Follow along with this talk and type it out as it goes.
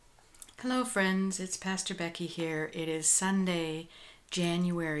Hello friends, it's Pastor Becky here. It is Sunday,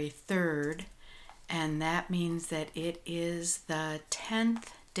 January 3rd, and that means that it is the 10th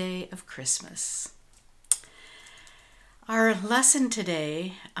day of Christmas. Our lesson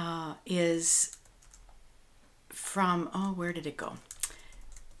today is from, where did it go?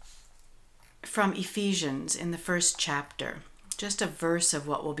 From Ephesians in the first chapter. Just a verse of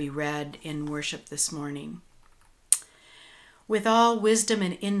what will be read in worship this morning. With all wisdom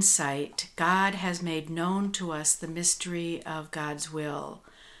and insight, God has made known to us the mystery of God's will,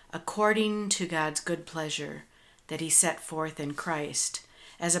 according to God's good pleasure that He set forth in Christ,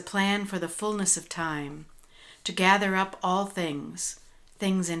 as a plan for the fullness of time, to gather up all things,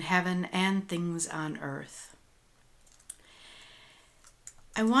 things in heaven and things on earth.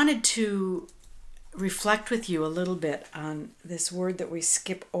 I wanted to reflect with you a little bit on this word that we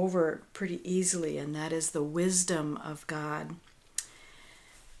skip over pretty easily, and that is the wisdom of God.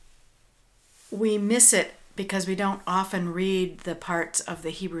 We miss it because we don't often read the parts of the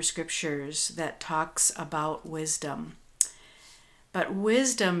Hebrew Scriptures that talks about wisdom. But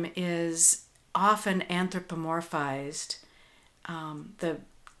wisdom is often anthropomorphized. The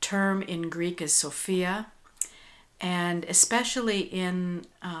term in Greek is Sophia, and especially in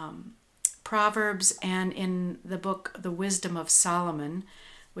Proverbs and in the book The Wisdom of Solomon,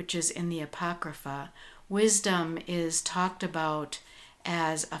 which is in the Apocrypha, wisdom is talked about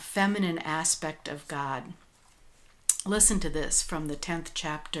as a feminine aspect of God. Listen to this from the 10th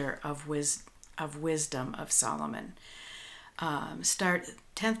chapter of Wisdom of Solomon.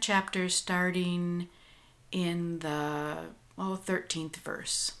 10th chapter starting in the 13th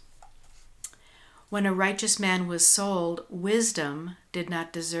verse. When a righteous man was sold, wisdom did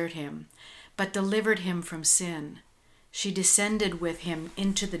not desert him, but delivered him from sin. She descended with him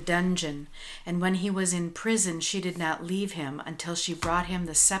into the dungeon, and when he was in prison, she did not leave him until she brought him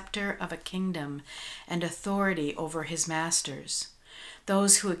the scepter of a kingdom and authority over his masters.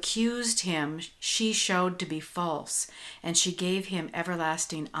 Those who accused him she showed to be false, and she gave him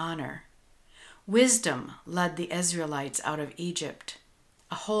everlasting honor. Wisdom led the Israelites out of Egypt.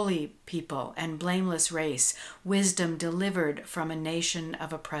 A holy people and blameless race, wisdom delivered from a nation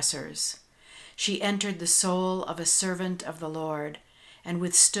of oppressors. She entered the soul of a servant of the Lord, and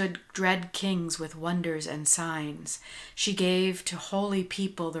withstood dread kings with wonders and signs. She gave to holy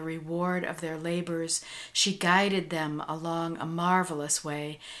people the reward of their labors. She guided them along a marvelous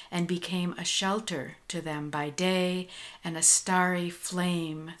way, and became a shelter to them by day and a starry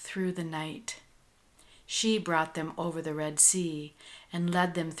flame through the night. She brought them over the Red Sea and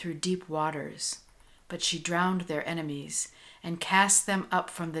led them through deep waters. But she drowned their enemies and cast them up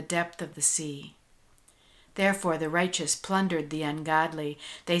from the depth of the sea. Therefore the righteous plundered the ungodly.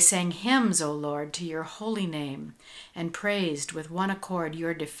 They sang hymns, O Lord, to your holy name, and praised with one accord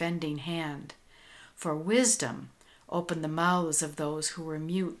your defending hand. For wisdom opened the mouths of those who were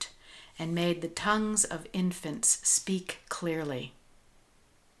mute, and made the tongues of infants speak clearly.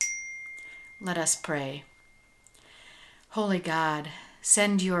 Let us pray. Holy God,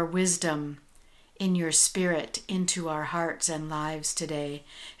 send your wisdom in your Spirit into our hearts and lives today,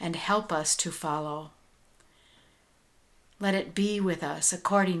 and help us to follow. Let it be with us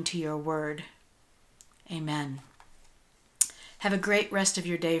according to your word. Amen. Have a great rest of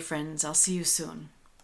your day, friends. I'll see you soon.